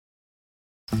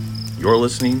You're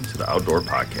listening to the Outdoor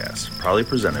Podcast, proudly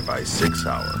presented by Sig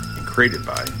Sauer and created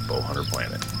by Bow Hunter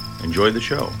Planet. Enjoy the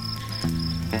show.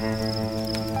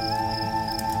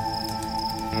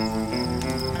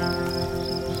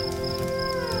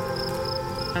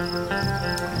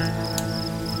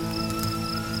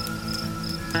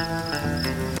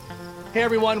 Hey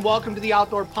everyone, welcome to the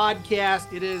Outdoor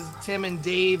Podcast. It is Tim and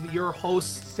Dave, your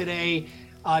hosts today.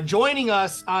 Joining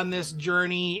us on this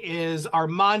journey is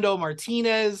Armando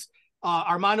Martinez.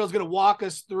 Armando is going to walk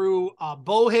us through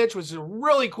BowHitch, which is a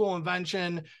really cool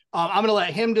invention. I'm going to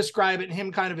let him describe it and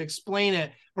him kind of explain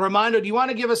it. But Armando, do you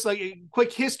want to give us like a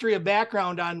quick history of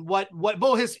background on what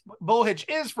BowHitch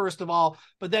is, first of all,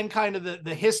 but then kind of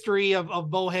the history of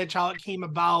BowHitch, how it came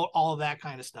about, all of that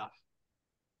kind of stuff?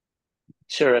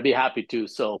 Sure, I'd be happy to.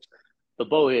 So the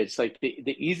BowHitch, like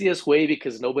the easiest way,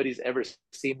 because nobody's ever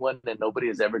seen one and nobody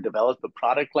has ever developed a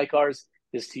product like ours,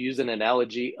 is to use an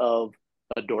analogy of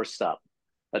a doorstop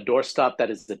that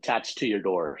is attached to your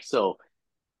door. So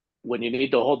when you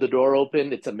need to hold the door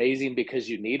open, it's amazing because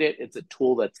you need it. It's a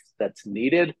tool that's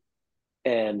needed.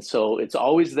 And so it's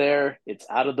always there. It's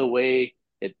out of the way.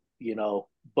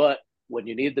 But when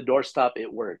you need the doorstop,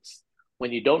 it works.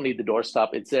 When you don't need the doorstop,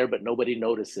 it's there, but nobody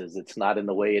notices. It's not in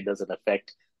the way. It doesn't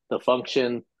affect the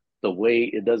function, the way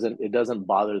it doesn't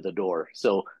bother the door.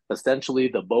 So essentially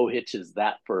the BowHitch is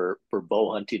that for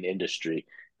bow hunting industry.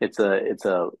 It's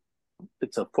a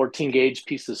 14 gauge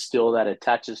piece of steel that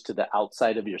attaches to the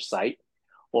outside of your sight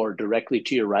or directly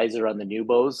to your riser on the new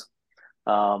bows.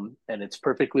 And it's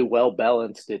perfectly well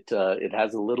balanced. It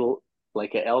has a little,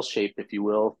 like an L shape, if you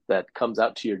will, that comes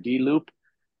out to your D loop,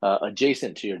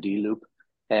 adjacent to your D loop,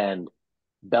 and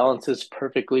balances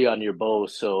perfectly on your bow.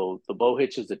 So the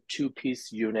BowHitch is a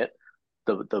 2-piece unit.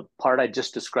 The part I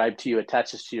just described to you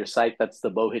attaches to your sight. That's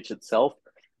the BowHitch itself.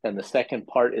 And the second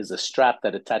part is a strap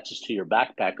that attaches to your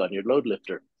backpack on your load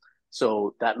lifter.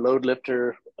 So that load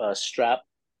lifter strap,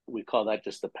 we call that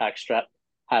just the pack strap,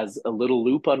 has a little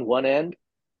loop on one end.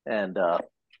 And I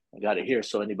got it here.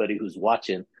 So anybody who's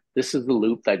watching, this is the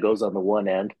loop that goes on the one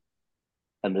end.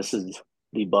 And this is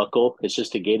the buckle. It's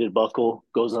just a gated buckle,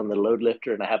 goes on the load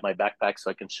lifter, and I have my backpack so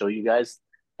I can show you guys.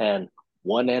 And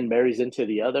one end marries into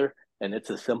the other, and it's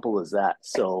as simple as that.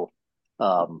 So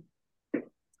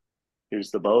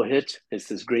here's the BowHitch. It's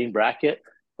this green bracket.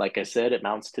 Like I said, it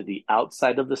mounts to the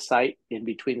outside of the sight, in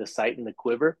between the sight and the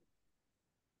quiver.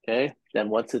 Okay. Then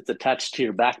once it's attached to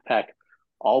your backpack,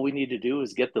 all we need to do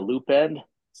is get the loop end,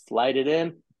 slide it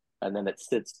in, and then it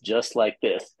sits just like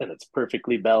this, and it's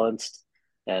perfectly balanced.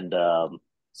 And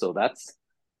so that's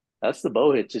the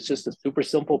BowHitch. It's just a super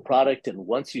simple product, and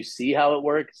once you see how it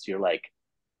works, you're like,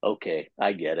 okay,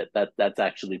 I get it. That's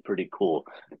actually pretty cool.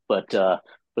 But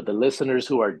the listeners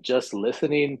who are just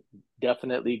listening,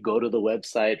 definitely go to the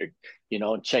website or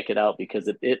and check it out, because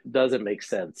it doesn't make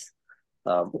sense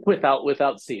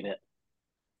without seeing it.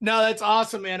 No, that's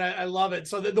awesome, man. I love it.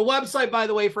 So the website, by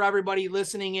the way, for everybody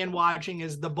listening and watching,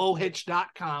 is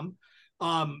thebowhitch.com.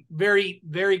 Very,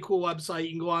 very cool website. You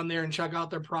can go on there and check out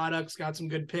their products. Got some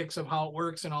good pics of how it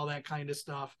works and all that kind of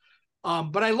stuff.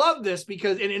 But I love this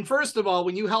because, and first of all,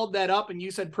 when you held that up and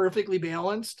you said perfectly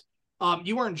balanced,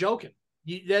 you weren't joking.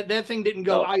 That thing didn't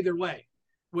go either way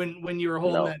when you were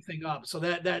holding that thing up. So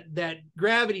that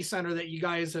gravity center that you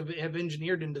guys have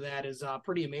engineered into that is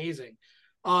pretty amazing.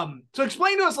 So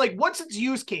explain to us, like, what's its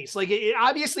use case? Like,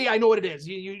 obviously I know what it is.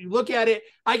 You look at it,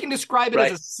 I can describe it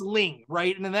as a sling,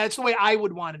 right? And that's the way I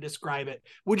would want to describe it.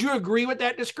 Would you agree with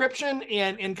that description?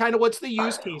 And kind of what's the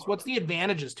use case? What's the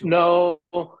advantages to it? No,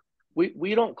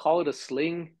 we don't call it a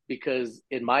sling, because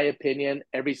in my opinion,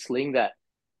 every sling that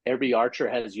every archer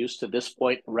has used to this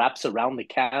point wraps around the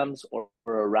cams or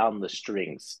around the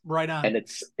strings. Right on. And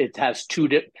it has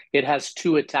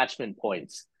two attachment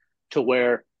points to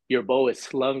where your bow is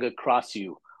slung across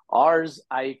you. Ours,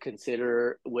 I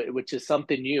consider, which is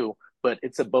something new, but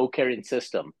it's a bow carrying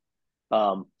system.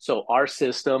 So our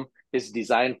system is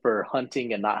designed for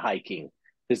hunting and not hiking,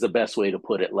 is the best way to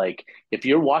put it. Like, if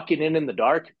you're walking in the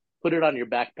dark, put it on your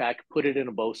backpack, put it in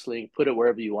a bow sling, put it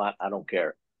wherever you want. I don't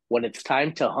care. When it's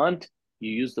time to hunt,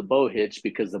 you use the BowHitch,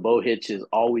 because the BowHitch is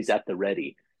always at the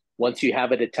ready. Once you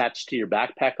have it attached to your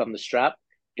backpack on the strap,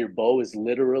 your bow is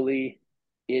literally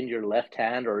in your left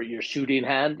hand or your shooting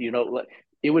hand.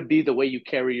 It would be the way you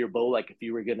carry your bow, like if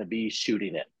you were going to be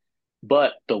shooting it.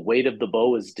 But the weight of the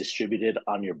bow is distributed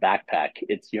on your backpack.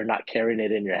 You're not carrying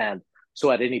it in your hand.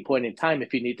 So at any point in time,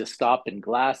 if you need to stop and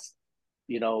glass,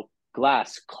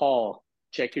 call,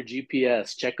 check your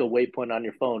GPS, check a waypoint on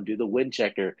your phone, do the wind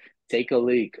checker, take a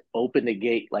leak, open the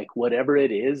gate, like whatever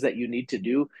it is that you need to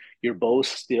do, your bow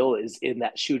still is in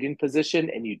that shooting position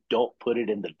and you don't put it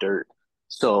in the dirt.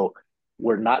 So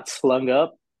we're not slung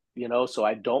up, so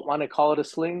I don't want to call it a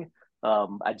sling.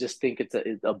 I just think it's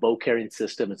a bow carrying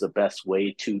system is the best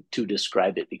way to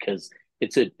describe it, because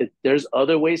there's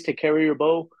other ways to carry your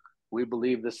bow. We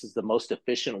believe this is the most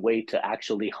efficient way to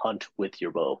actually hunt with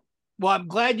your bow. Well, I'm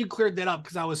glad you cleared that up,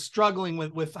 because I was struggling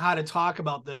with how to talk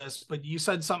about this, but you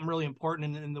said something really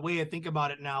important. And the way I think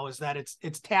about it now is that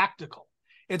it's tactical.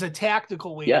 It's a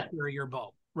tactical way to carry your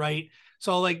bow, right?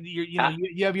 So like you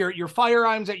have your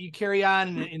firearms that you carry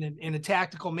on in a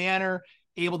tactical manner,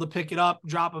 able to pick it up,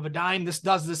 drop of a dime. This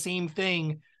does the same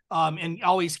thing, and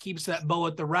always keeps that bow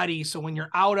at the ready. So when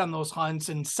you're out on those hunts,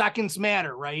 and seconds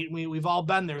matter, right? We've all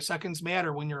been there. Seconds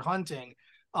matter when you're hunting.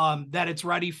 That it's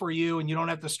ready for you and you don't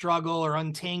have to struggle or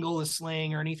untangle the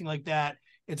sling or anything like that.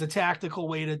 It's a tactical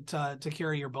way to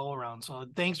carry your bow around. So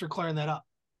thanks for clearing that up.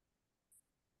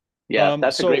 Yeah,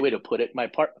 that's a great way to put it.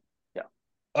 Yeah.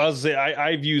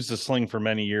 I've used a sling for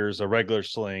many years, a regular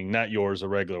sling, not yours, a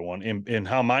regular one. And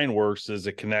how mine works is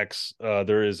it connects.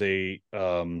 There's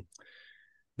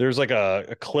like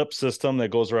a clip system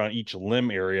that goes around each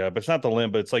limb area, but it's not the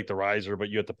limb, but it's like the riser, but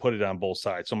you have to put it on both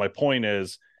sides. So my point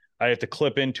is, I have to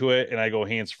clip into it and I go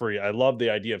hands-free. I love the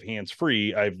idea of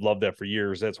hands-free. I've loved that for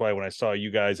years. That's why when I saw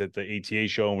you guys at the ATA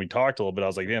show and we talked a little bit, I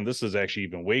was like, damn, this is actually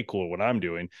even way cooler what I'm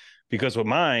doing. Because with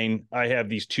mine, I have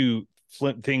these two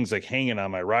flint things like hanging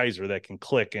on my riser that can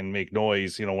click and make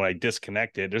noise, when I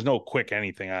disconnect it. There's no quick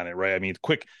anything on it, right? I mean,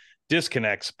 quick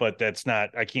disconnects, but that's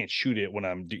not, I can't shoot it when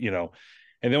I'm,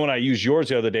 And then when I used yours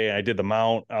the other day and I did the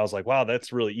mount, I was like, wow,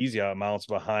 that's really easy how it mounts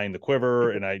behind the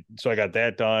quiver. So I got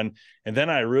that done. And then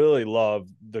I really love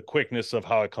the quickness of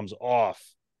how it comes off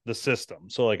the system.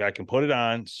 So like I can put it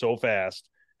on so fast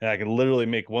and I can literally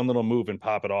make one little move and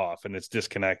pop it off and it's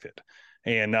disconnected.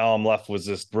 And now I'm left with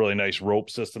this really nice rope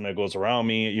system that goes around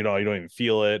me. You don't even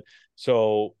feel it.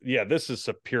 So yeah, this is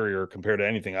superior compared to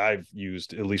anything I've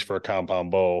used, at least for a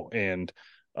compound bow. And,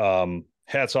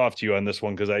 hats off to you on this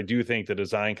one, because I do think the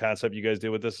design concept you guys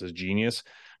did with this is genius.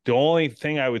 The only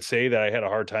thing I would say that I had a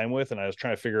hard time with, and I was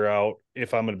trying to figure out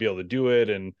if I'm going to be able to do it,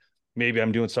 and maybe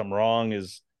I'm doing something wrong,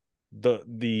 is the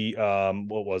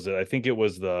what was it? I think it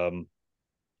was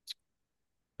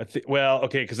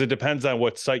because it depends on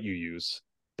what site you use.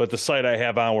 But the site I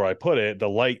have on where I put it, the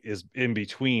light is in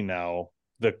between now.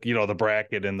 The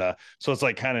bracket so it's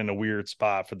like kind of in a weird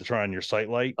spot for the turn on your sight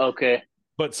light. Okay.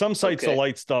 But some sites, the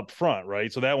light's up front,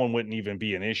 right? So that one wouldn't even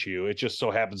be an issue. It just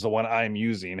so happens the one I'm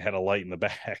using had a light in the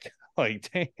back. Like,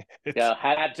 dang it. Yeah,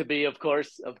 had to be, of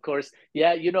course.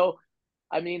 Yeah,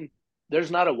 I mean,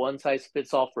 there's not a one size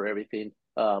fits all for everything.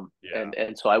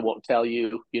 And so I won't tell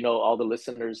you, all the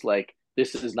listeners, like,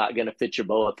 this is not going to fit your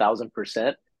bow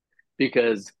 1,000%,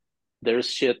 because there's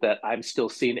shit that I'm still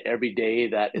seeing every day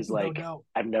that is like, no.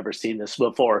 I've never seen this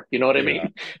before. You know what I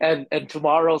mean? And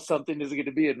tomorrow something is going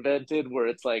to be invented where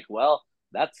it's like, well,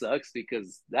 that sucks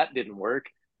because that didn't work.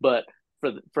 But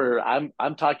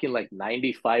I'm talking like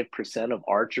 95% of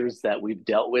archers that we've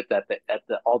dealt with at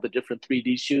all the different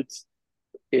 3D shoots,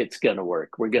 it's going to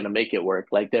work. We're going to make it work.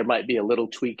 Like, there might be a little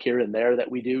tweak here and there that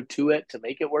we do to it to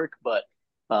make it work, but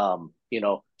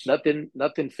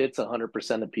nothing fits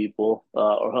 100% of people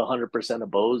or 100%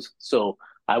 of bows. So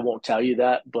I won't tell you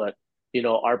that, but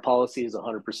our policy is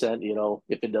 100%.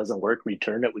 If it doesn't work,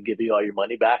 return it. We give you all your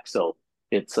money back. So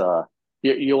it's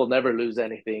you will never lose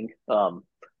anything.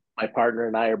 My partner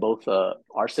and I are both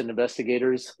arson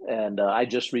investigators, and I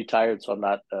just retired, so I'm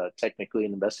not technically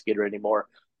an investigator anymore.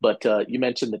 But you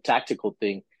mentioned the tactical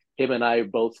thing. Him and I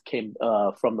both came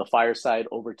from the fire side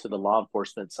over to the law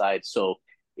enforcement side. So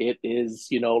it is,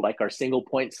 like our single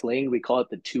point sling, we call it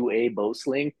the 2A bow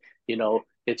sling.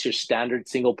 It's your standard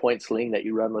single point sling that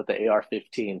you run with the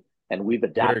AR-15, and we've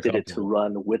adapted it to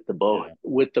run with the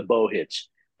BowHitch.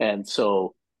 And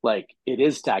so, like, it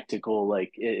is tactical.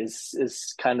 Like, it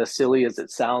is kind of silly as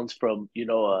it sounds from,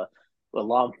 a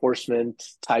law enforcement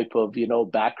type of,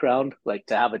 background, like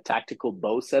to have a tactical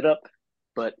bow setup.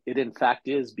 But it in fact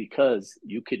is, because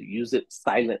you could use it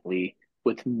silently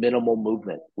with minimal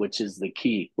movement, which is the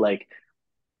key. Like,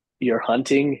 you're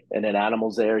hunting and an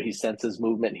animal's there, he senses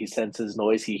movement, he senses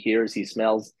noise, he hears, he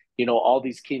smells, all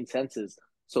these keen senses.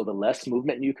 So the less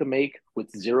movement you can make with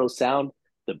zero sound,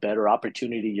 the better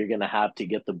opportunity you're going to have to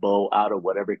get the bow out of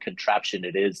whatever contraption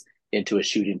it is into a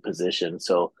shooting position.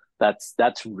 So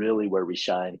that's really where we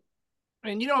shine.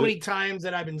 And you know how many times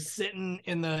that I've been sitting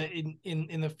in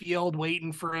the field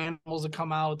waiting for animals to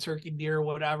come out, turkey, deer,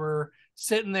 whatever,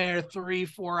 sitting there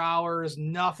 3-4 hours,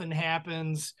 nothing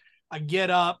happens. I get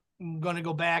up, I'm gonna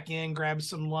go back in, grab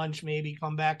some lunch, maybe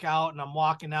come back out, and I'm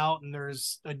walking out and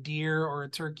there's a deer or a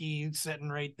turkey sitting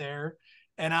right there.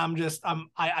 And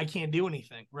I can't do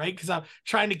anything, right? Because I'm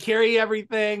trying to carry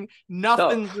everything,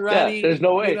 nothing's ready. Yeah, there's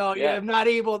no way. I'm not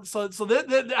able. So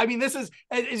I mean, this is,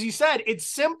 as you said, it's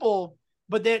simple,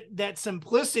 but that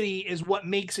simplicity is what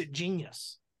makes it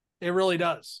genius. It really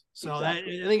does. So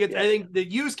exactly. I think the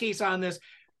use case on this,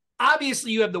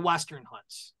 obviously you have the Western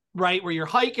hunts, right? Where you're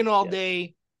hiking all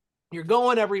day, you're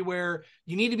going everywhere.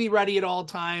 You need to be ready at all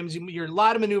times. You're a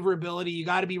lot of maneuverability. You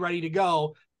got to be ready to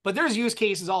go. But there's use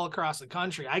cases all across the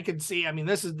country. I could see, I mean,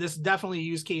 this is definitely a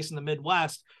use case in the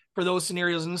Midwest for those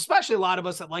scenarios. And especially a lot of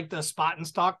us that like to spot and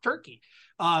stalk turkey.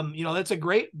 That's a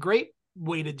great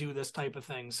way to do this type of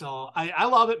thing. So I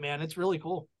love it, man. It's really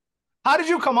cool. How did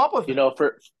you come up with it?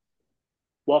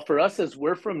 For us, as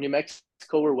we're from New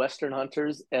Mexico, we're Western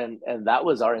hunters, and that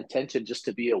was our intention, just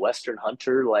to be a Western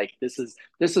hunter. Like this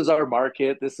is our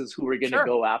market. This is who we're going to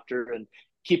go after. And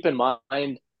keep in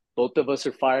mind, both of us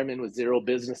are firemen with zero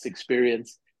business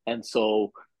experience, and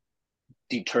so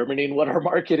determining what our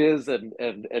market is and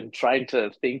trying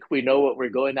to think we know what we're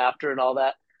going after and all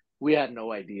that, we had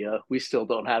no idea. We still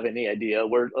don't have any idea.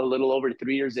 We're a little over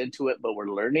 3 years into it, but we're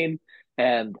learning,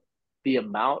 and the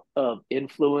amount of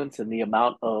influence and the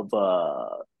amount of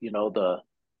the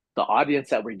audience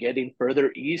that we're getting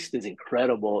further east is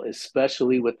incredible,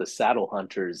 especially with the saddle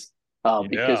hunters.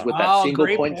 Because with that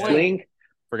single point sling,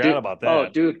 forgot about that. Oh,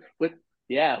 dude, with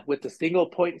the single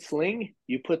point sling,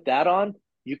 you put that on,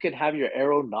 you can have your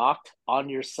arrow nocked on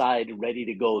your side, ready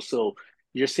to go. So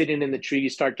you're sitting in the tree, you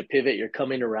start to pivot, you're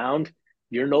coming around,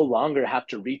 you're no longer have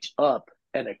to reach up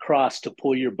and across to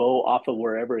pull your bow off of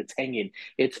wherever it's hanging.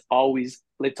 It's almost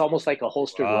like a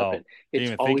holstered weapon.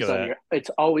 It's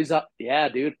always up. Yeah,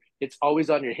 dude. It's always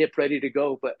on your hip, ready to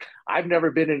go. But I've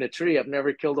never been in a tree. I've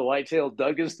never killed a whitetail.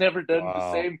 Doug has never done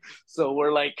the same. So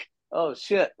we're like, oh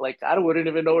shit! Like I wouldn't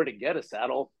even know where to get a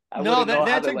saddle.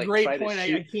 That's a great point.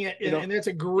 I can't, and that's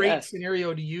a great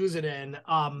scenario to use it in.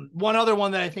 One other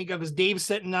one that I think of is Dave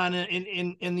sitting on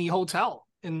in the hotel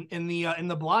in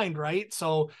the blind, right?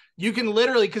 So you can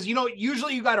literally, because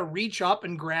usually you got to reach up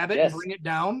and grab it and bring it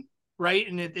down, right?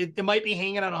 And it might be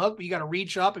hanging on a hook, but you got to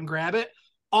reach up and grab it.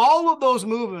 All of those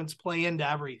movements play into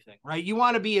everything, right? You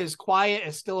want to be as quiet,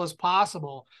 as still as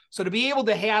possible. So to be able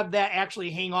to have that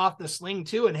actually hang off the sling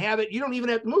too, and have it, you don't even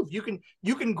have to move. You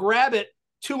can grab it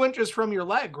 2 inches from your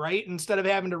leg, right? Instead of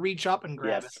having to reach up and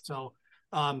grab it. So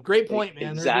great point,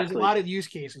 man. Exactly. There's a lot of use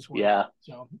cases for it.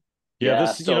 So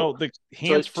the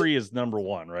hands-free is number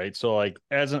one, right? So like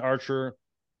as an archer,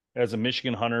 as a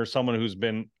Michigan hunter, someone who's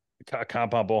been a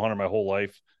compound bow hunter my whole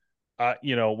life,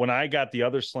 when I got the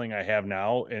other sling I have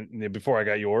now, and before I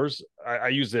got yours, I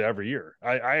used it every year.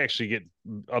 I actually get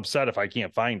upset if I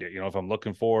can't find it. If I'm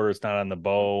looking for it, it's not on the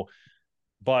bow.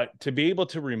 But to be able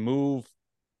to remove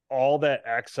all that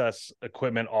excess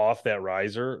equipment off that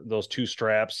riser, those two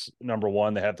straps, number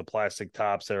one, they have the plastic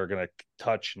tops that are going to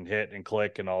touch and hit and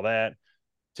click and all that,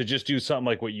 to just do something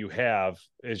like what you have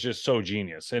is just so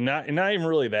genius. And not even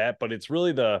really that, but it's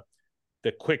really the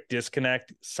quick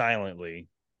disconnect silently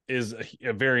is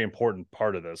a very important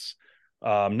part of this.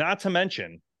 Not to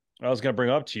mention, I was going to bring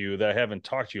up to you that I haven't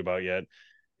talked to you about yet,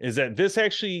 is that this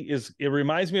actually it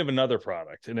reminds me of another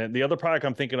product. And the other product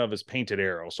I'm thinking of is Painted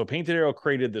Arrow. So Painted Arrow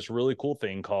created this really cool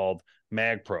thing called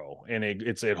Mag Pro, and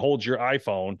it holds your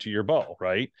iPhone to your bow,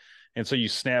 right? And so you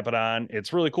snap it on.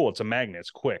 It's really cool. It's a magnet. It's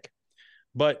quick.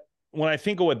 But when I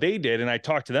think of what they did, and I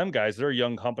talked to them guys, they're a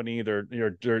young company. They're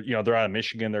out of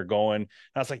Michigan. They're going. And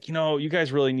I was like, you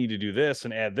guys really need to do this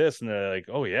and add this. And they're like,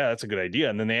 oh yeah, that's a good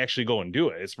idea. And then they actually go and do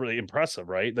it. It's really impressive,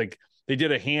 right? Like they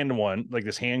did a hand one, like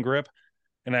this hand grip.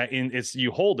 And it's you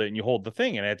hold it and you hold the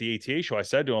thing. And at the ATA show, I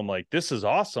said to him, like, this is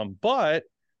awesome, but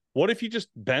what if you just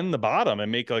bend the bottom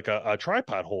and make like a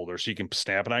tripod holder so you can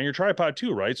snap it on your tripod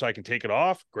too, right? So I can take it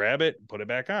off, grab it, put it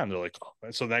back on. They're like, oh.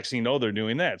 So next thing you know, they're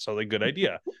doing that. So like, good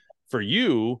idea. For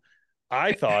you,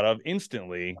 I thought of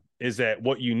instantly is that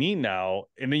what you need now,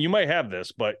 and then you might have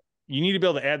this, but you need to be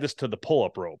able to add this to the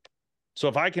pull-up rope. So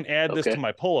if I can add this to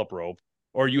my pull-up rope,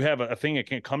 or you have a thing that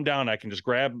can come down, I can just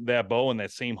grab that bow and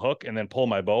that same hook and then pull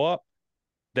my bow up,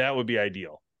 that would be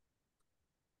ideal.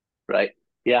 Right.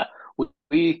 Yeah.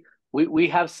 We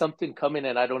have something coming,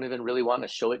 and I don't even really want to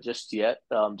show it just yet.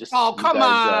 Come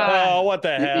on! What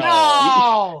the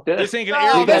hell? No, this ain't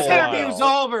gonna. This interview's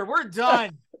over. We're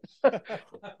done.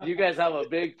 You guys have a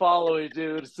big following,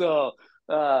 dude. So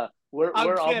we're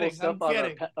kidding. almost I'm up on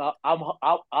kidding. our.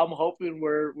 I'm hoping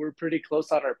we're pretty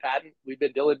close on our patent. We've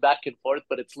been dealing back and forth,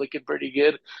 but it's looking pretty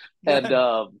good. And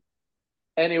Good.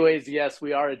 anyways, yes,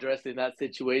 we are addressing that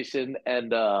situation,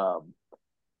 and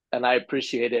I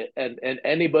appreciate it. And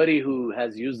anybody who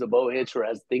has used the bow hitch or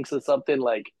has thinks of something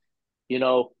like,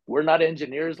 we're not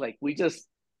engineers. Like we just,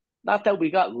 not that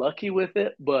we got lucky with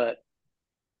it, but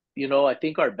I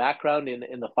think our background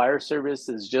in the fire service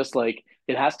is just like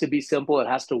it has to be simple, it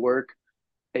has to work,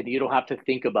 and you don't have to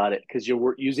think about it because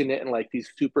you're using it in like these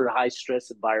super high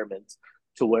stress environments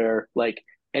to where like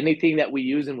anything that we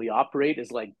use and we operate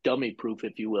is like dummy proof,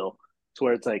 if you will, to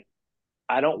where it's like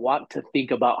I don't want to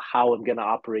think about how I'm going to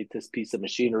operate this piece of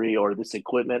machinery or this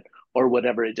equipment or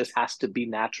whatever. It just has to be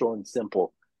natural and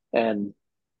simple. And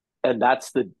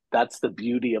that's the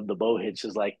beauty of the bow hitch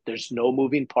is like there's no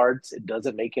moving parts, it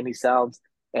doesn't make any sounds,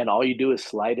 and all you do is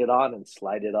slide it on and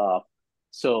slide it off.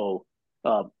 So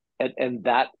and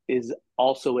that is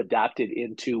also adapted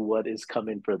into what is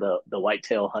coming for the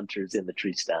whitetail hunters in the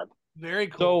tree stand. Very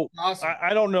So cool. Awesome.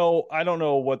 I don't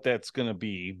know what that's gonna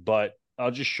be, but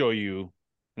I'll just show you.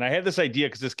 And I had this idea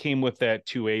because this came with that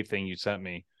 2A thing you sent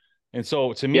me. And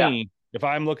so to Yeah. me, if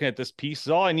I'm looking at this piece,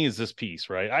 all I need is this piece,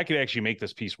 right? I could actually make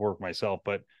this piece work myself,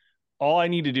 but all I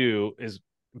need to do is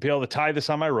be able to tie this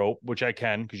on my rope, which I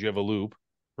can because you have a loop,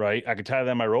 right? I could tie that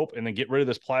on my rope and then get rid of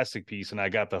this plastic piece, and I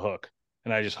got the hook,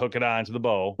 and I just hook it on to the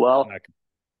bow. Well,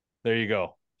 there you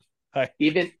go.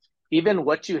 Even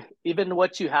what you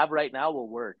have right now will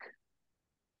work.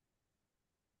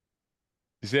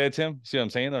 You see that, Tim? See what I'm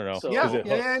saying or no? So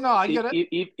yeah, no, I get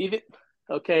it. Even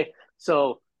okay.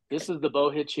 So this is the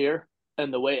bow hitch here,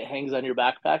 and the way it hangs on your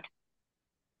backpack.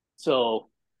 So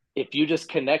if you just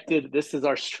connected, this is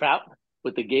our strap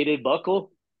with the gated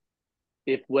buckle.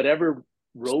 If whatever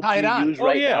rope you use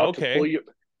right now to pull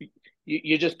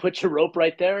you just put your rope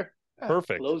right there.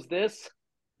 Perfect. Close this.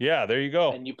 Yeah, there you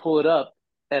go. And you pull it up,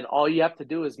 and all you have to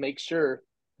do is make sure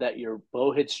that your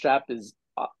bow hitch strap is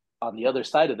on the other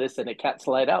side of this, and it can't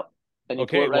slide out. And you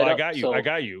pull it right I up. got you. So, I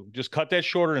got you. Just cut that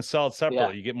shorter and sell it separately.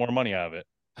 Yeah. You get more money out of it.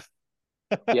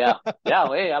 yeah.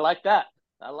 Hey, I like that.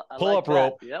 Pull up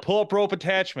rope. Yep. Pull up rope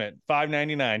attachment.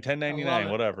 $5.99,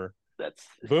 $10.99, whatever. That's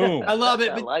boom. I love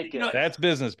it. I like it. That's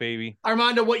business, baby.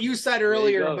 Armando, what you said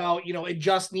earlier about it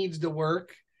just needs to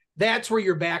work. That's where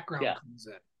your background comes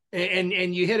in,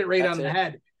 and you hit it right on the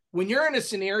head. When you're in a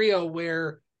scenario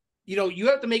where you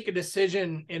have to make a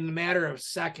decision in a matter of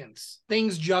seconds,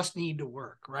 things just need to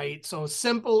work, right? So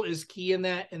simple is key in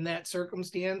that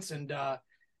circumstance, and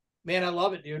man, I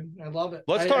love it, dude. I love it.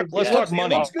 Let's talk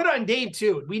money. It looks good on Dave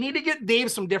too. We need to get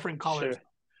Dave some different colors. Sure.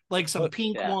 Like some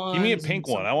pink ones. Give me a pink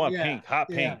one. I want pink, hot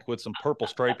pink with some purple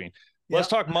striping. Let's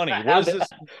talk money. What is this?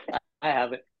 I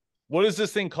have it. What does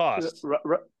this thing cost?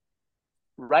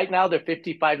 Right now, they're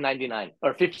 $55.99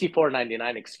 or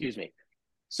 $54.99. Excuse me.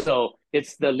 So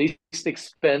it's the least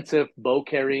expensive bow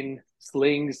carrying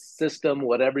sling system,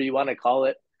 whatever you want to call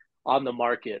it, on the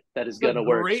market that is going to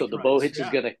work. So the bow hitch is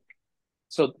going to.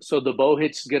 So the bow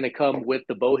hitch is going to come with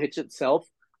the bow hitch itself.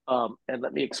 And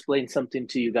let me explain something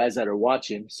to you guys that are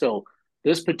watching. So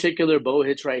this particular bow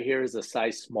hitch right here is a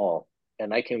size small,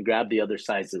 and I can grab the other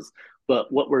sizes.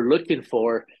 But what we're looking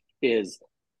for is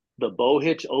the bow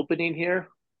hitch opening here,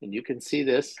 and you can see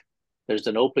this. There's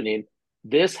an opening.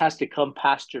 This has to come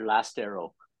past your last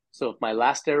arrow. So if my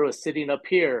last arrow is sitting up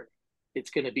here,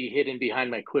 it's going to be hidden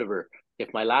behind my quiver.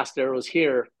 If my last arrow is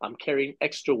here, I'm carrying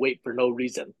extra weight for no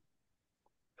reason.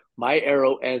 My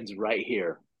arrow ends right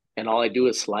here. And all I do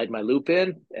is slide my loop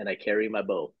in, and I carry my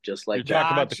bow just like that. You're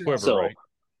talking about the quiver,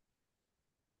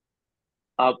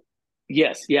 right?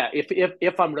 Yes, yeah.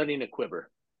 If I'm running a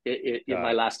quiver,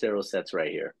 my last arrow sets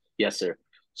right here. Yes, sir.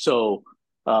 So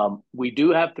we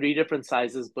do have 3 different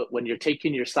sizes, but when you're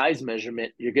taking your size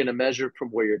measurement, you're going to measure from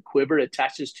where your quiver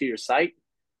attaches to your sight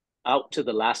out to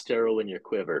the last arrow in your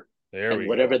quiver. And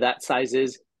whatever that size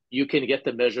is, you can get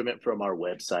the measurement from our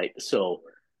website. So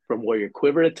from where your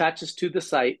quiver attaches to the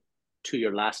sight to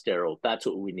your last arrow, that's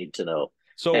what we need to know.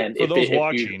 So and for those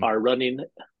watching, you are running,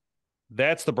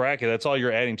 that's the bracket. That's all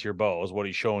you're adding to your bow is what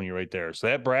he's showing you right there. So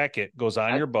that bracket goes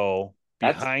on your bow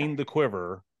behind the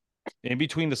quiver, in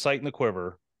between the sight and the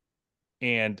quiver,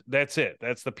 and that's it.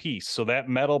 That's the piece. So that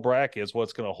metal bracket is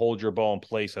what's going to hold your bow in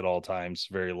place at all times.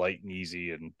 Very light and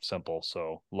easy and simple.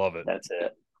 So love it. That's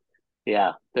it.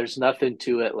 Yeah, there's nothing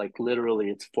to it. Like literally,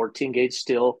 it's 14 gauge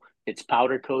steel. It's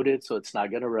powder coated, so it's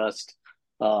not going to rust.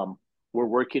 We're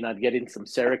working on getting some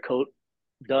Cerakote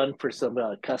done for some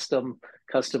custom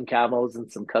camos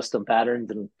and some custom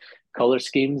patterns and color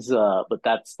schemes. But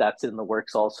that's in the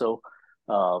works also.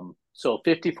 So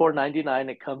 $54.99.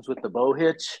 It comes with the bow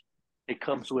hitch. it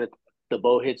comes with the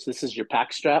BowHitch. This is your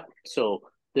pack strap. So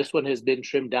this one has been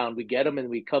trimmed down. We get them and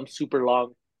we come super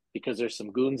long because there's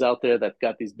some goons out there that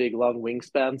got these big long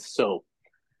wingspans. So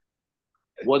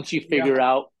once you figure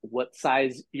out what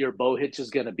size your BowHitch is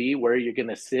going to be, where you're going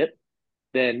to sit,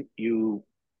 then you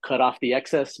cut off the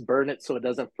excess, burn it so it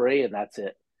doesn't fray, and that's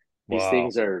it. These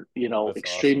things are, that's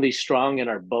extremely strong, and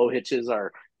our BowHitches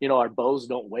are, our bows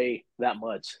don't weigh that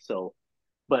much. So,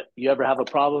 but you ever have a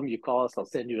problem, you call us, I'll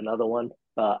send you another one.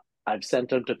 I've sent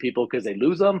them to people because they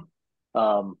lose them.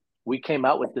 We came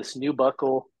out with this new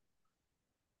buckle.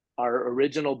 Our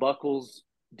original buckles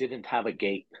didn't have a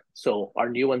gate. So our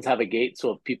new ones have a gate.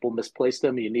 So if people misplace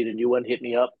them, you need a new one, hit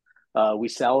me up. We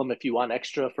sell them if you want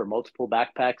extra for multiple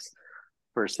backpacks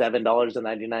for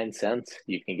 $7.99.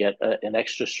 You can get an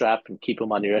extra strap and keep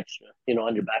them on your extra,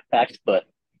 on your backpack. But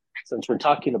since we're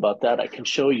talking about that, I can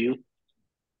show you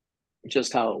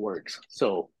just how it works.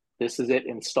 So this is it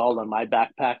installed on my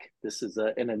backpack. This is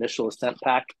an initial ascent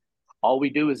pack. All we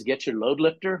do is get your load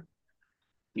lifter.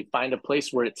 You find a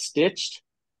place where it's stitched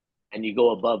and you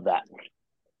go above that.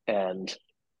 And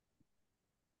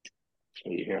show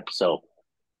you here. So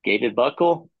gated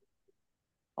buckle.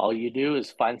 All you do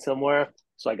is find somewhere.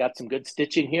 So I got some good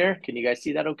stitching here. Can you guys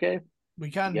see that okay? We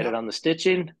can. Get it on the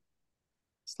stitching.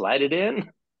 Slide it in.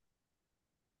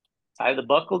 Tie the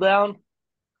buckle down.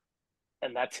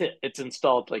 And that's it. It's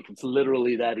installed. Like, it's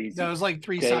literally that easy. That was like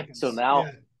 3 seconds. So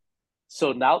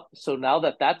now, so now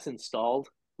that that's installed,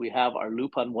 we have our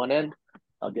loop on one end.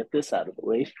 I'll get this out of the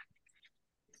way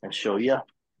and show you.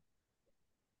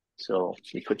 So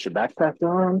you put your backpack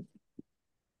on.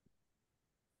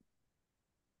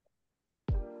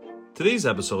 Today's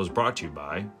episode is brought to you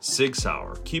by Sig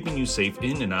Sauer, keeping you safe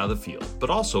in and out of the field,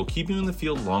 but also keeping you in the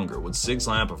field longer with Sig's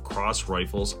lineup of cross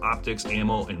rifles, optics,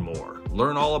 ammo, and more.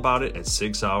 Learn all about it at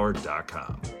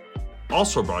sigsauer.com.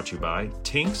 Also brought to you by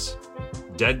Tinks,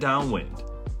 Dead Downwind,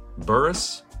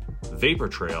 Burris, Vapor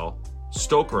Trail,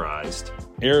 Stokerized,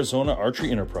 Arizona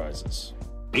Archery Enterprises,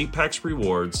 Apex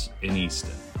Rewards in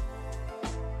Easton.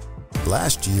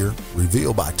 Last year,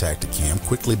 Reveal by Tacticam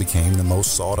quickly became the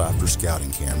most sought-after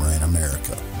scouting camera in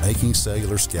America, making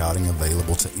cellular scouting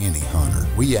available to any hunter.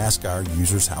 We ask our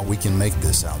users how we can make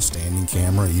this outstanding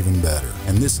camera even better,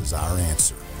 and this is our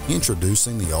answer.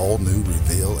 Introducing the all-new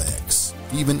Reveal X.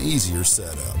 Even easier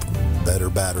setup, better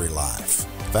battery life,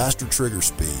 faster trigger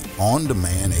speed,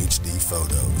 on-demand HD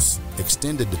photos,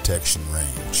 extended detection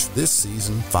range. This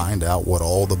season, find out what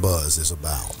all the buzz is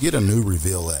about. Get a new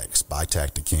Reveal X by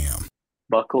Tacticam.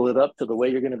 Buckle it up to the way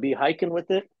you're going to be hiking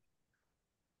with it.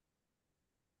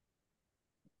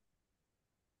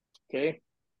 Okay.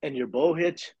 And your bow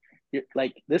hitch,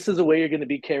 this is the way you're going to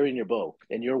be carrying your bow.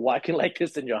 And you're walking like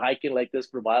this and you're hiking like this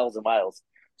for miles and miles.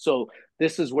 So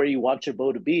this is where you want your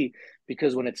bow to be,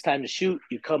 because when it's time to shoot,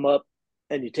 you come up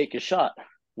and you take your shot.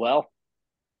 Well,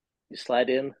 you slide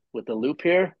in with the loop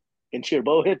here into your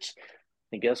bow hitch,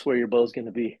 and guess where your bow's going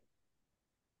to be?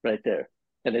 Right there.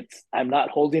 And I'm not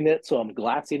holding it, so I'm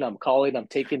glassing, I'm calling, I'm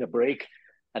taking a break.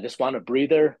 I just want a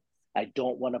breather. I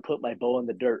don't want to put my bow in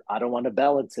the dirt. I don't want to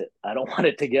balance it. I don't want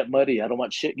it to get muddy. I don't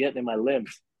want shit getting in my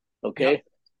limbs. Okay? Yep.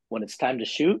 When it's time to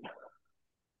shoot,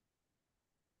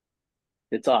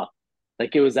 it's off.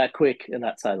 Like, it was that quick and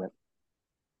that silent.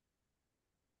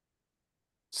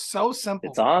 So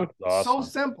simple. It's on. Awesome. So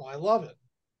simple. I love it.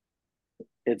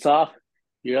 It's off.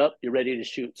 You're up. You're ready to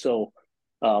shoot. So,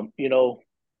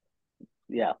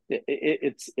 yeah,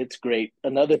 it's great.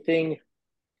 Another thing,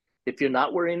 if you're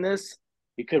not wearing this,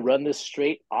 you could run this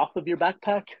straight off of your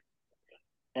backpack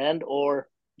and or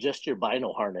just your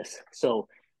bino harness. So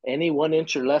any 1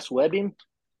 inch or less webbing,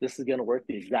 this is going to work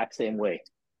the exact same way.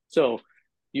 So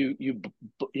you're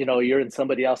in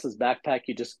somebody else's backpack,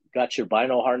 you just got your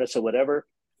bino harness or whatever,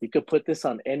 you could put this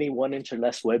on any 1 inch or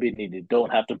less webbing, and you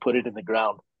don't have to put it in the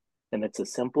ground. And it's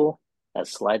as simple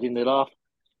as sliding it off,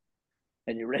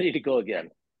 and you're ready to go again.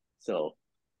 So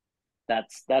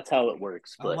that's how it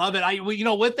works. But I love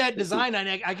it. With that design,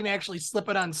 I can actually slip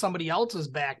it on somebody else's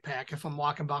backpack. If I'm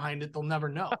walking behind it, they'll never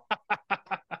know.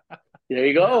 There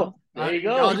you go. There you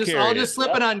go. I'll just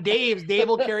slip it on Dave's. Dave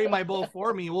will carry my bow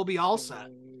for me. We'll be all set.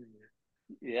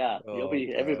 Yeah,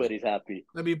 everybody's happy.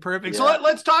 That'd be perfect. Yeah. So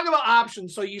let's talk about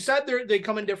options. So you said they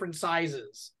come in different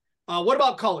sizes. What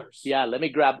about colors? Yeah, let me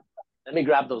grab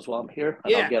those while I'm here.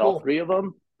 And I'll get all 3 of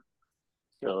them.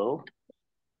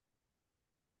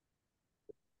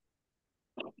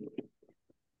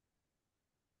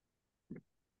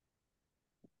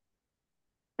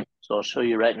 So I'll show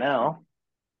you right now.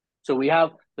 So we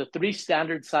have the 3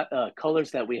 standard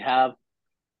colors that we have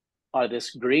are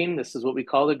this green. This is what we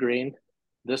call the green.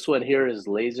 This one here is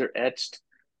laser etched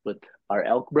with our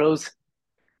elk bros.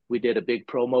 We did a big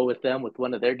promo with them with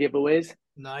one of their giveaways.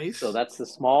 Nice. So that's the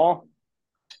small,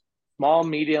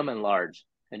 medium, and large.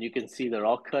 And you can see they're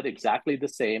all cut exactly the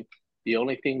same. The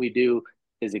only thing we do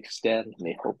is extend. Let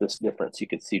me hold this different so you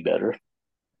can see better.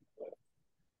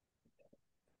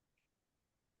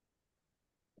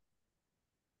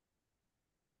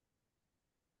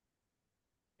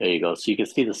 There you go. So you can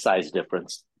see the size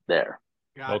difference there.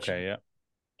 Gotcha. Okay, yeah.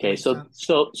 Okay,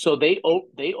 so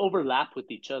they overlap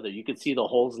with each other. You can see the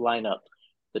holes line up.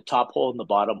 The top hole and the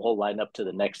bottom hole line up to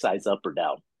the next size up or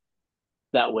down.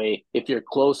 That way, if you're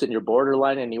close in your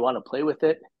borderline and you want to play with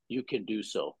it, you can do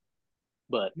so.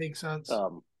 But makes sense.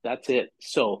 That's it.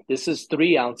 So this is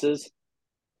 3 ounces,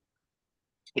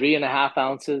 3.5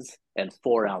 ounces, and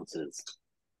 4 ounces.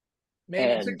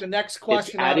 Man, you took the next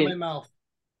question out of my mouth.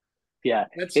 Yeah,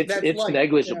 it's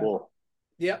negligible.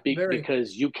 Yeah,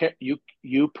 because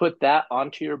you put that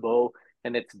onto your bow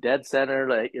and it's dead center,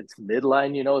 like it's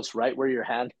midline. You know, it's right where your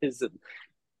hand is,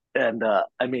 and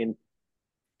I mean,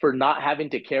 for not having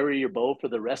to carry your bow for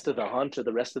the rest of the hunt or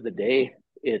the rest of the day,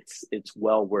 it's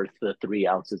well worth the 3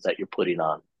 ounces that you're putting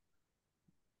on.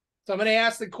 So I'm going to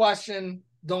ask the question.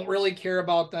 Don't really care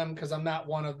about them because I'm not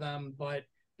one of them, but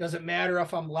does it matter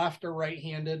if I'm left or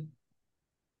right-handed?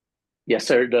 Yes,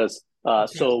 sir, it does.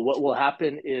 Okay. So what will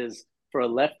happen is for a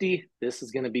lefty, this is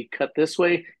going to be cut this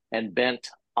way and bent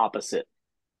opposite.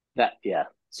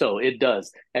 So it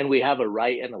does. And we have a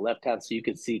right and a left hand, so you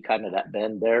can see kind of that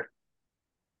bend there.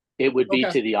 It would be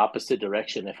to the opposite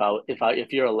direction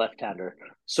if you're a left-hander.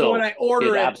 So when I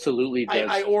order it, absolutely does.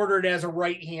 I ordered as a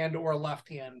right hand or a left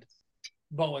hand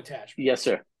bow attachment. Yes,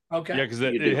 sir. Okay. Yeah, because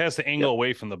it has to angle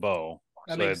away from the bow,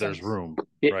 so that there's room,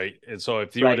 right? And so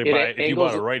if you were to buy, if you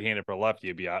bought a right-handed for a lefty,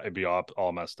 it'd be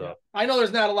all messed up. I know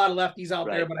there's not a lot of lefties out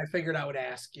there, but I figured I would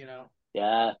ask.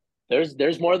 Yeah,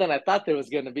 there's more than I thought there was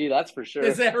going to be. That's for sure.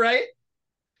 Is that right?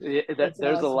 Yeah, there's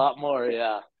awesome. A lot more.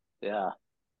 Yeah.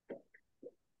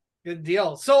 Good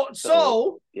deal. So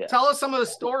tell us some of the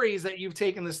stories that you've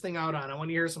taken this thing out on. I want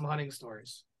to hear some hunting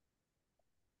stories.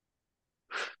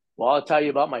 Well, I'll tell you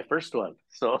about my first one.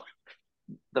 So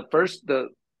the first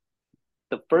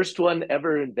one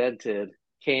ever invented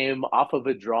came off of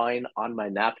a drawing on my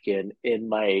napkin in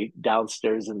my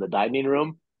downstairs in the dining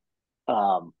room.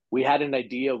 We had an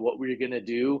idea of what we were going to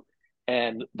do,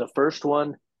 and the first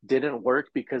one didn't work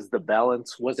because the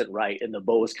balance wasn't right and the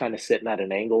bow was kind of sitting at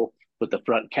an angle with the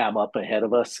front cam up ahead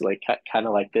of us, like kind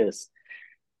of like this.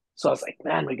 So I was like,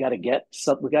 man, we got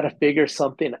to figure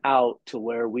something out to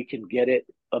where we can get it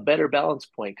a better balance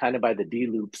point kind of by the D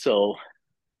loop. So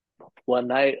one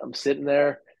night I'm sitting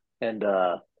there and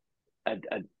I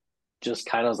just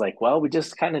kind of was like, well, we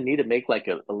just kind of need to make like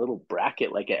a little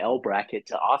bracket, like an L bracket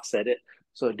to offset it.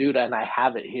 So dude, and I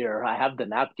have it here. I have the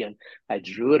napkin. I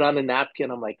drew it on a napkin.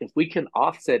 I'm like, if we can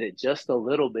offset it just a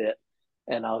little bit.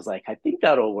 And I was like, I think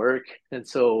that'll work. And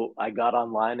so I got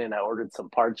online and I ordered some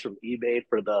parts from eBay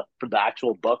for the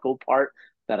actual buckle part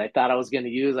that I thought I was going to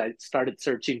use. I started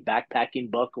searching backpacking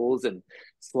buckles and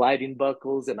sliding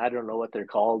buckles, and I don't know what they're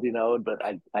called, but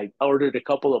I ordered a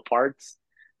couple of parts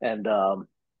and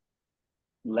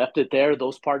left it there.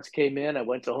 Those parts came in. I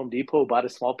went to Home Depot, bought a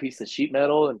small piece of sheet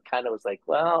metal, and kind of was like,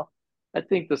 well, I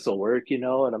think this will work, and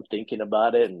I'm thinking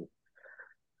about it. And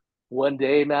one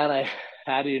day, man, I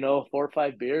had, 4 or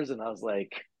 5 beers, and I was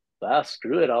like, well,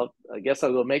 screw it. I guess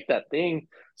I'll go make that thing.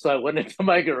 So I went into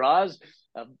my garage,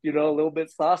 a little bit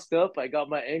sauced up. I got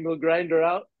my angle grinder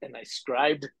out and I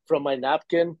scribed from my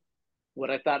napkin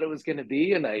what I thought it was going to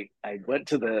be. And I went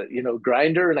to the,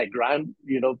 grinder and I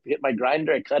hit my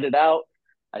grinder. I cut it out.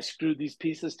 I screwed these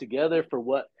pieces together for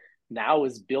what now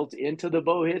is built into the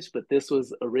bow hitch, but this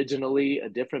was originally a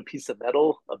different piece of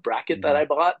metal, a bracket that I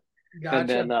bought. Gotcha. And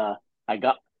then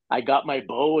I got my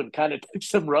bow and kind of took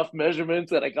some rough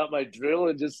measurements, and I got my drill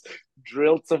and just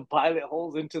drilled some pilot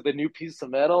holes into the new piece of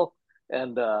metal.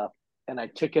 And I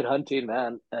took it hunting,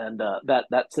 man. And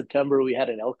that September we had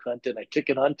an elk hunt, and I took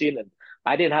it hunting, and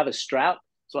I didn't have a strap,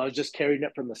 so I was just carrying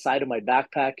it from the side of my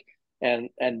backpack and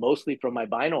mostly from my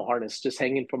bino harness, just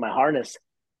hanging from my harness.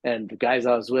 And the guys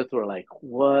I was with were like,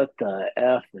 "What the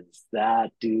F is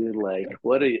that, dude? Like,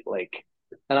 what are you like?"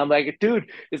 And I'm like, dude,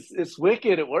 it's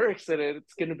wicked. It works, and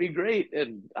it's gonna be great.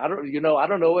 And I don't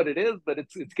know what it is, but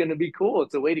it's gonna be cool.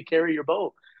 It's a way to carry your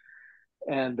bow.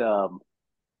 And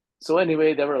so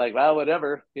anyway, they were like, well,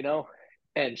 whatever,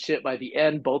 And shit, by the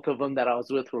end, both of them that I was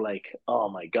with were like, oh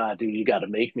my God, dude, you got to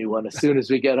make me one. As soon as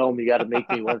we get home, you got to make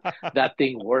me one. That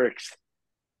thing works.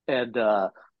 And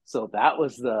So that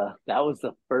was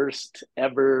the first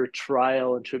ever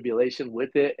trial and tribulation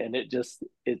with it, and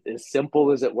as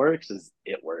simple as it works, is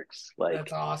it works. Like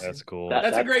that's awesome. That's cool.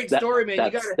 That's a great story,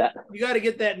 man. You gotta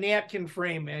get that napkin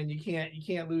frame, man. You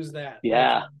can't lose that.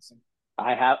 Yeah. Awesome.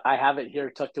 I have it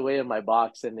here tucked away in my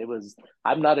box, and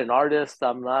I'm not an artist.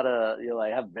 I'm not I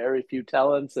have very few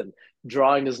talents, and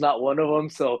drawing is not one of them.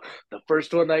 So the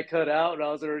first one I cut out and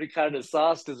I was already kind of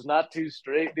sauced is not too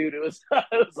straight, dude. It was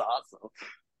awesome.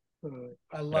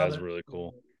 I love it. That's really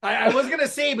cool. I was gonna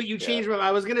say, but you changed my.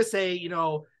 I was gonna say,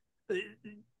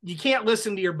 you can't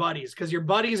listen to your buddies, because your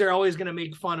buddies are always gonna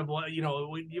make fun of what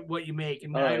you make.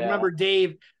 And I remember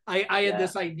Dave. I had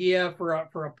this idea for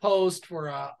a post for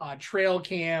a trail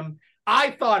cam. I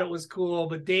thought it was cool,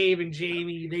 but Dave and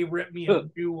Jamie, they ripped me a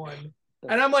new one.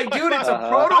 And I'm like, dude, it's a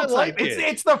prototype. Like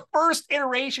it's the first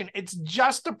iteration. It's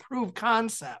just a proof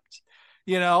concept,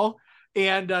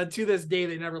 And to this day,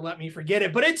 they never let me forget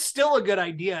it. But it's still a good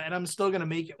idea, and I'm still gonna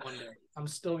make it one day. I'm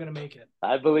still gonna make it.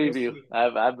 I believe you.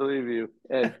 I believe you.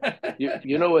 And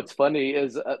you know what's funny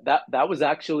is that was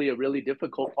actually a really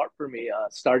difficult part for me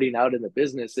starting out in the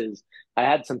business. Is I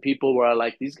had some people where I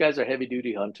like, these guys are heavy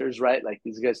duty hunters, right? Like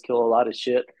these guys kill a lot of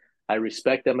shit. I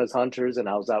respect them as hunters, and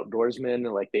I was outdoorsmen,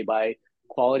 and like they buy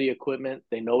quality equipment.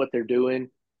 They know what they're doing.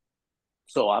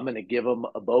 So I'm going to give them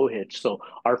a BowHitch. So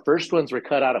our first ones were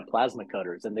cut out of plasma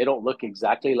cutters, and they don't look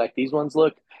exactly like these ones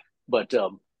look, but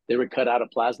they were cut out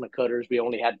of plasma cutters. We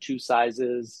only had 2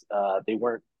 sizes. They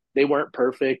weren't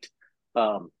perfect,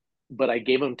 but I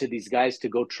gave them to these guys to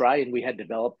go try, and we had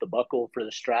developed the buckle for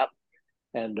the strap,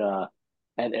 and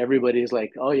everybody's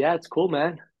like, "Oh yeah, it's cool,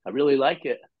 man. I really like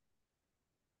it."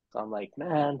 So I'm like,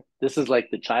 man, this is like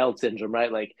the child syndrome, right?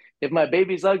 Like, if my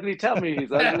baby's ugly, tell me he's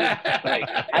ugly. Like,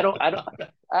 don't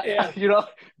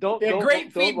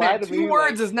great don't feedback. 2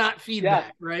 words is not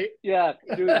feedback, right? Yeah,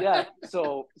 dude, yeah.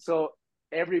 So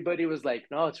everybody was like,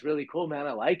 no, it's really cool, man.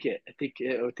 I like it. I think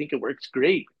it works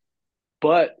great.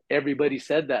 But everybody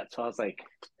said that, so I was like,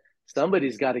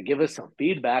 somebody's got to give us some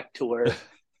feedback to where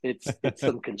it's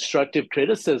some constructive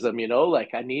criticism,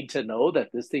 Like, I need to know that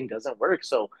this thing doesn't work.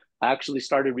 So I actually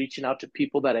started reaching out to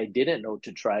people that I didn't know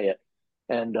to try it.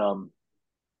 And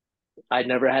I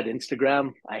never had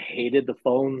Instagram. I hated the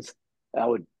phones. I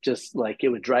would just it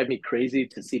would drive me crazy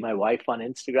to see my wife on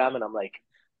Instagram. And I'm like,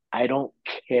 I don't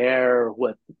care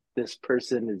what this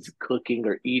person is cooking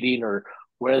or eating or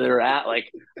where they're at.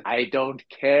 Like, I don't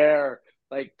care.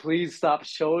 Like, please stop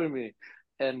showing me.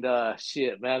 And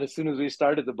shit, man, as soon as we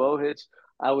started the BowHitch,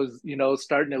 I was,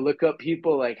 starting to look up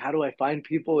people, like, how do I find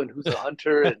people and who's a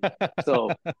hunter? And so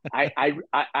I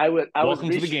Welcome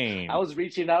to the game. I was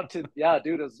reaching out to,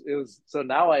 dude, it was, so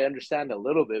now I understand a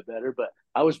little bit better, but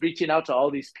I was reaching out to all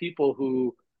these people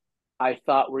who I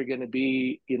thought were going to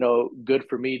be, good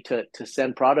for me to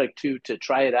send product to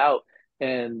try it out.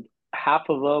 And half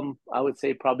of them, I would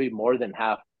say probably more than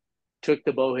half, took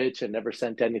the BowHitch and never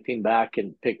sent anything back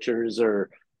in pictures or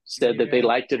said that they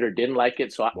liked it or didn't like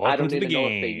it. So I don't even know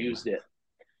if they used it.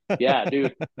 Yeah,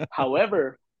 dude.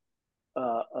 However,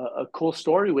 a cool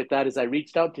story with that is I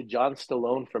reached out to John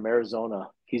Stallone from Arizona.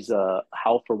 He's a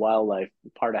Howl for Wildlife,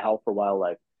 part of Howl for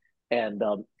Wildlife. And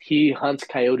he hunts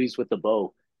coyotes with the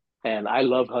bow. And I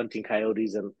love hunting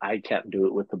coyotes, and I can't do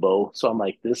it with the bow. So I'm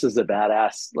like, this is a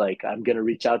badass. Like, I'm going to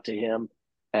reach out to him,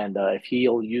 and if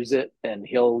he'll use it, and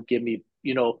he'll give me,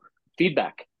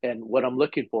 feedback and what I'm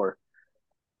looking for.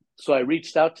 So I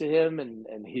reached out to him,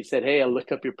 and he said, hey, I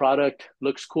looked up your product.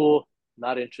 Looks cool.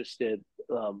 Not interested.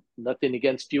 Nothing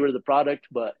against you or the product,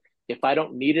 but if I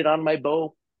don't need it on my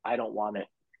bow, I don't want it.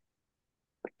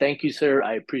 Thank you, sir.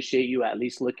 I appreciate you at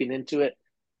least looking into it.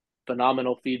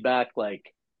 Phenomenal feedback.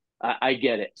 Like, I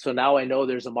get it. So now I know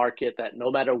there's a market that no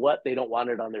matter what, they don't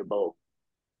want it on their bow.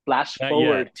 Flash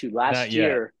forward to last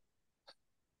year.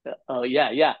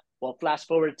 Yeah. Well, flash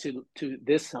forward to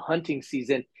this hunting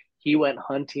season. He went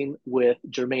hunting with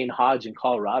Jermaine Hodge in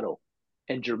Colorado.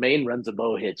 And Jermaine runs a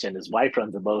BowHitch, and his wife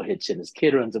runs a BowHitch, and his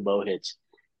kid runs a BowHitch.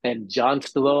 And John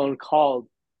Stallone called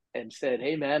and said,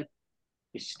 hey, man,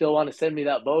 you still want to send me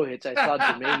that BowHitch? I saw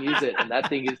Jermaine use it, and that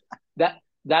thing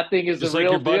is just the like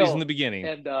real your buddies deal. In the beginning.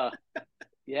 And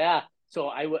so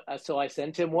I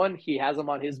sent him one. He has them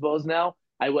on his bows now.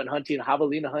 I went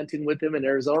javelina hunting with him in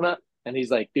Arizona, and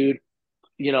he's like, dude,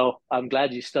 I'm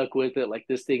glad you stuck with it. Like,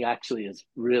 this thing actually is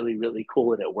really, really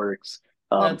cool, and it works.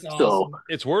 That's awesome. So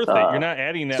it's worth it. You're not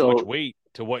adding that much weight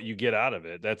to what you get out of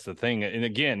it. That's the thing. And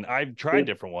again, I've tried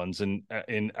different ones, and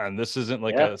this isn't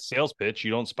like a sales pitch.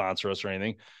 You don't sponsor us or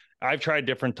anything. I've tried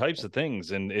different types of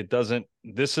things, and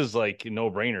this is like no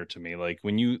brainer to me. Like,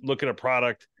 when you look at a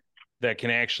product that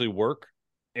can actually work,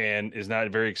 and is not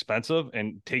very expensive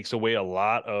and takes away a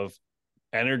lot of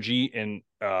energy and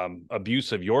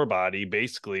abuse of your body,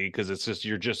 basically, because it's just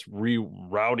you're just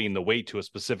rerouting the weight to a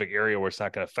specific area where it's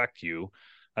not going to affect you.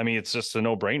 I mean, it's just a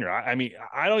no-brainer. I mean,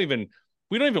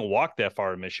 we don't even walk that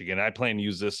far in Michigan. I plan to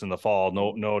use this in the fall,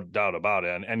 no doubt about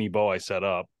it, on any bow I set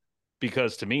up,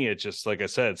 because to me, it's just, like I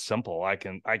said, it's simple. I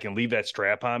can leave that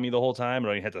strap on me the whole time. I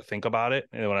don't even have to think about it.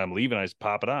 And when I'm leaving, I just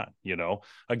pop it on,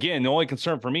 Again, the only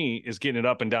concern for me is getting it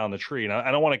up and down the tree. And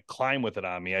I don't want to climb with it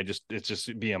on me. It's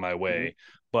just be in my way. Mm-hmm.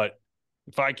 But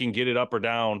if I can get it up or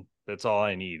down, that's all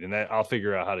I need. And that I'll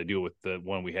figure out how to do it with the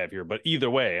one we have here. But either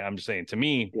way, I'm just saying, to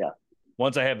me,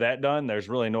 once I have that done, there's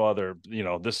really no other,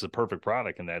 this is a perfect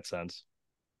product in that sense.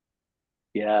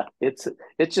 Yeah, it's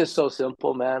just so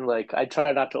simple, man. Like, I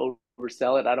try not to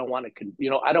oversell it. I don't want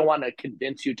to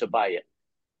convince you to buy it.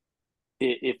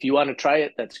 If you want to try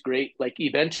it, that's great. Like,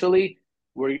 eventually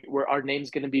our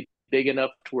name's going to be big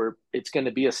enough to where it's going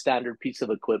to be a standard piece of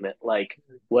equipment. Like,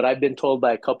 what I've been told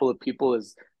by a couple of people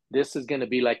is this is going to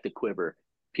be like the quiver.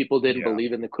 People didn't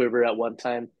believe in the quiver at one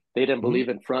time. They didn't believe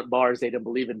in front bars. They didn't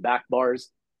believe in back bars.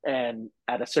 And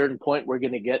at a certain point, we're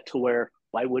going to get to where,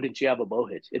 why wouldn't you have a bow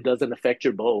hitch? It doesn't affect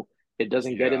your bow. It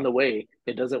doesn't get in the way.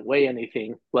 It doesn't weigh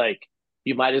anything. Like,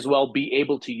 you might as well be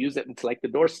able to use it. It's like the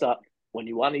doorstop. When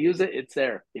you want to use it, it's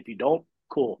there. If you don't,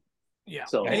 cool. Yeah.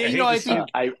 So I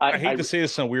hate to say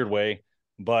this in a weird way,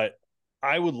 but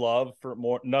I would love for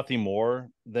nothing more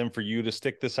than for you to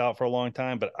stick this out for a long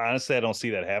time. But honestly, I don't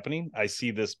see that happening. I see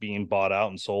this being bought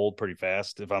out and sold pretty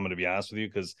fast, if I'm going to be honest with you,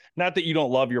 because not that you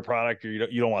don't love your product or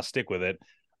you don't want to stick with it.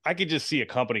 I could just see a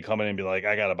company come in and be like,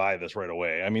 I got to buy this right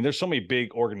away. I mean, there's so many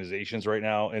big organizations right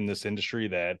now in this industry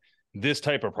that this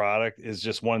type of product is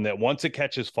just one that once it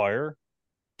catches fire,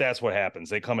 that's what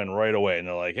happens. They come in right away and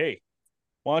they're like, hey,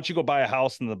 why don't you go buy a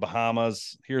house in the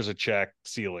Bahamas? Here's a check.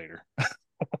 See you later.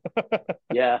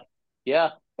 Yeah.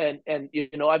 And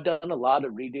I've done a lot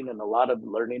of reading and a lot of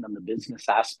learning on the business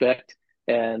aspect,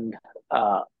 and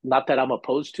not that I'm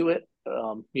opposed to it.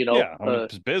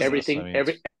 It's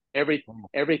business.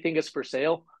 Everything is for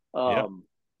sale. But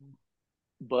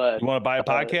you want to buy a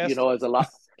podcast? As a lot,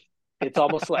 it's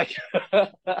almost like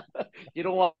you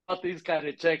don't want these kind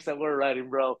of checks that we're writing,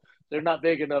 bro. They're not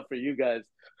big enough for you guys.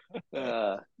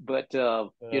 Like,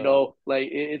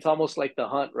 it's almost like the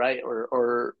hunt, right?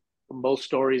 Or most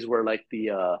stories where, like,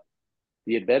 the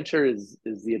adventure is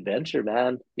the adventure,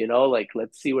 man. Like,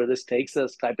 let's see where this takes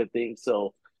us, type of thing.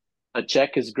 So a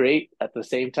check is great. At the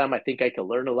same time, I think I can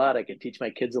learn a lot. I can teach my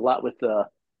kids a lot with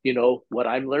what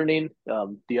I'm learning.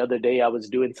 The other day I was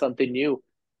doing something new,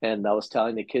 and I was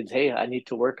telling the kids, hey, I need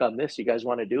to work on this. You guys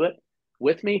want to do it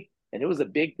with me? And it was a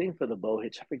big thing for the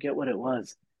BowHitch. I forget what it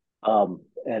was.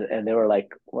 And they were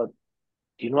like, well,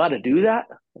 do you know how to do that?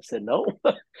 I said, no,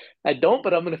 I don't,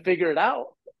 but I'm going to figure it out.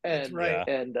 And that's right.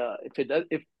 And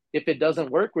if it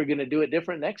doesn't work, we're going to do it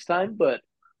different next time. But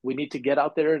we need to get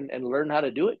out there and learn how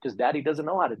to do it, because Daddy doesn't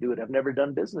know how to do it. I've never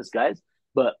done business, guys,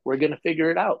 but we're going to figure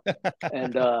it out.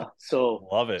 And so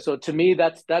love it. So to me,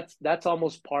 that's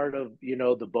almost part of the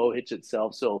BowHitch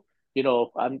itself. So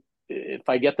if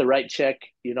I get the right check,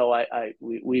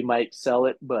 we might sell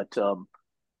it, but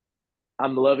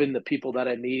I'm loving the people that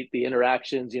I meet, the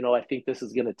interactions. I think this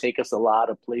is going to take us a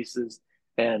lot of places,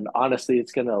 and honestly,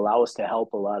 it's going to allow us to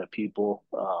help a lot of people.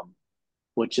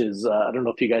 Which is, I don't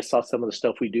know if you guys saw some of the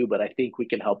stuff we do, but I think we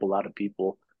can help a lot of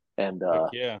people. And I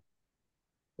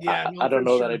don't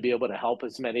know that I'd be able to help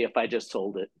as many if I just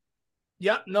sold it.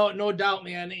 Yeah, no doubt,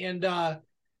 man. And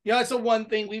it's the one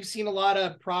thing we've seen a lot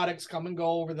of products come and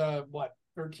go over the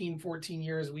 13, 14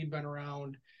 years we've been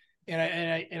around.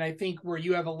 And I think where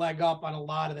you have a leg up on a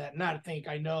lot of that,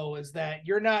 I know, is that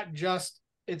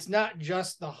it's not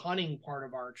just the hunting part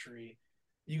of archery.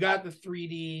 You got the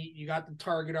 3D, you got the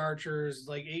target archers.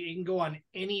 Like, it can go on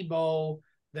any bow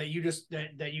that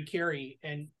you carry,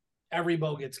 and every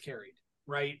bow gets carried,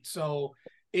 right? So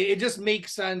it just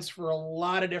makes sense for a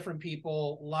lot of different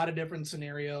people, a lot of different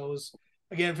scenarios.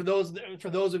 Again, for those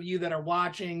of you that are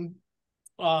watching,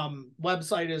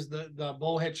 website is the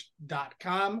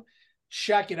BowHitch.com.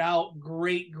 Check it out.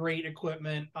 Great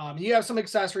equipment. You have some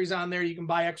accessories on there. You can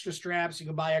buy extra straps. You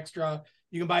can buy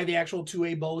the actual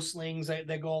 2A bow slings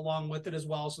that go along with it as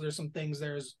well. So there's some things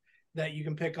that you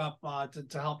can pick up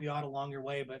to help you out along your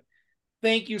way. But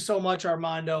thank you so much,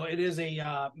 Armando. It is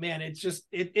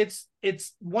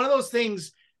it's one of those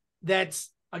things that's,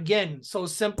 again, so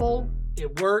simple.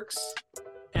 It works,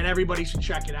 and everybody should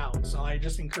check it out. So I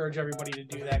just encourage everybody to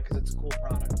do that, because it's a cool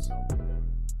product. So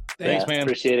thanks, man.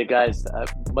 Appreciate it, guys.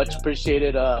 Much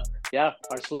appreciated. Our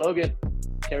slogan,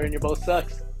 carrying your bow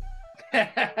sucks.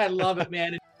 I love it,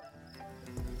 man.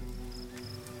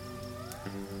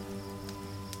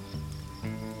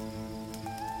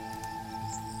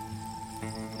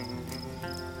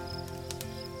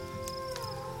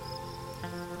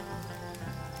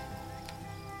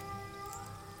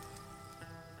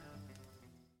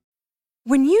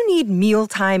 When you need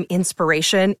mealtime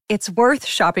inspiration, it's worth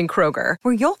shopping Kroger,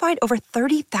 where you'll find over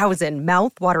 30,000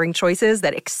 mouth-watering choices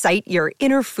that excite your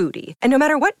inner foodie. And no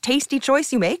matter what tasty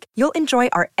choice you make, you'll enjoy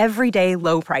our everyday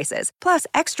low prices, plus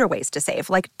extra ways to save,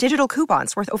 like digital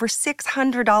coupons worth over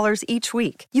 $600 each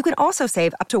week. You can also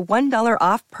save up to $1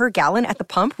 off per gallon at the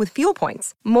pump with fuel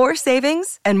points. More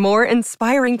savings and more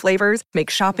inspiring flavors make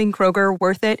shopping Kroger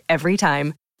worth it every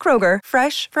time. Kroger,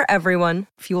 fresh for everyone.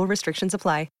 Fuel restrictions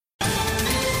apply.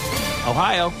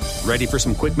 Ohio, ready for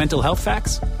some quick mental health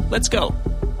facts? Let's go.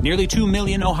 Nearly 2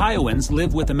 million Ohioans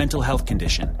live with a mental health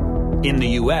condition. In the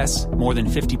U.S., more than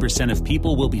 50% of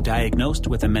people will be diagnosed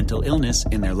with a mental illness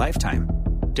in their lifetime.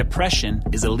 Depression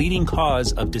is a leading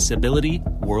cause of disability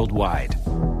worldwide.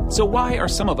 So why are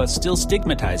some of us still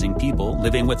stigmatizing people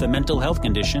living with a mental health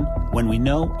condition when we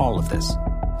know all of this?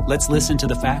 Let's listen to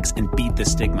the facts and beat the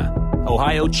stigma.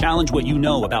 Ohio, challenge what you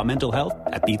know about mental health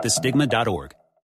at beatthestigma.org.